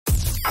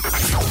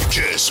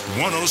Kiss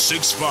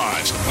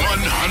 106.5's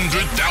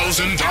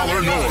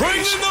 $100,000 noise.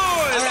 Bring the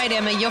noise! All right,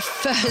 Emma, you're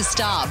first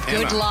up.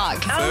 Good Emma.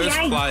 luck. First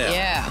player.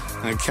 Yeah.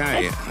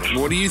 Okay.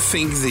 What do you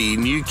think the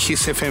new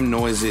Kiss FM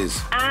noise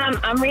is?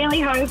 I'm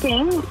really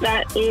hoping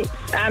that it's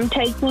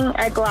taking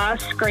a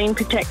glass screen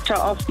protector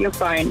off your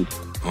phone.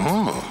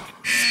 Oh.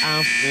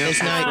 There's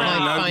no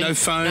phone.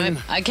 phone. No.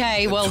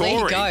 Okay, well, there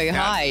you go. Tori.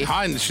 Hi.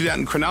 Hi, she's out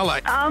in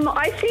Cronulla.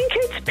 I think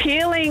it's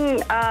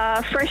peeling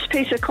a fresh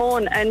piece of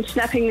corn and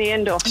snapping the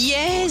end off.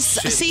 Yes.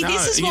 Shit, See, no,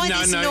 this is why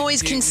this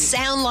noise can you-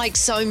 sound like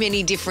so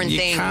many different You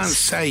things. can't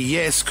say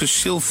yes because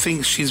she'll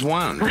think she's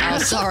won. Oh,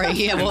 sorry.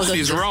 Yeah, well,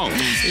 She's wrong.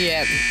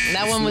 Yeah,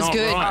 that one was not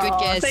good. right. Good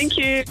guess. Thank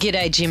you.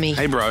 G'day, Jimmy.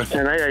 Hey, bro.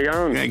 And how you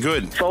going? Yeah,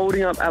 good.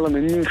 Folding up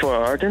aluminium for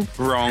origin.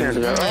 Wrong. Sounds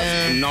about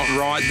right. Not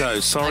right, though.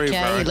 Sorry, Okay,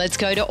 bro. let's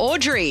go to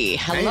Audrey.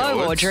 Hello, Hey,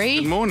 Audrey.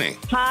 Good morning.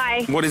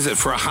 Hi. What is it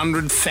for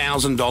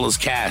 $100,000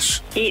 cash?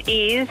 It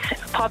is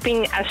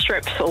popping a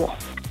strepsil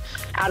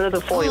out of the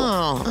foil.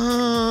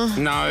 Oh,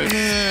 No, I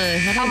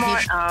don't Come on.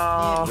 give-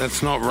 Oh.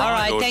 that's not right. All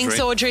right, Audrey. thanks,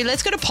 Audrey.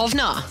 Let's go to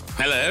Povna.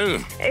 Hello.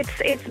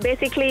 It's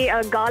basically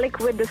a garlic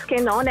with the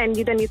skin on, and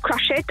then you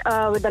crush it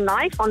with a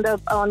knife on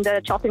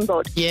the chopping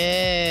board.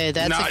 Yeah,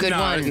 that's a good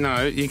one.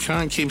 No, you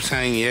can't keep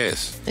saying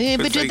yes. Yeah,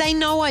 but Because they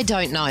know I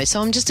don't know,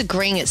 so I'm just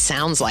agreeing it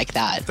sounds like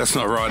that. That's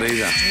not right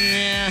either.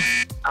 Yeah.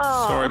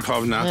 Oh. Sorry,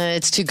 Povna.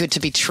 It's too good to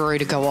be true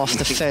to go off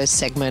the first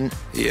segment.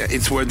 Yeah,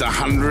 it's worth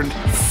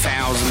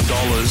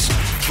 $100,000.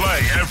 Play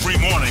every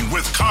morning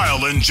with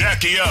Kyle and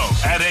Jackie O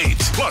at 8.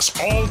 Plus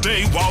all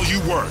day while you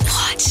work.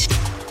 What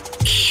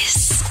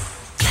is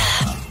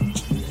the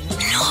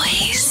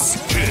noise?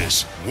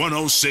 Kiss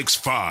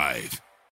 106.5.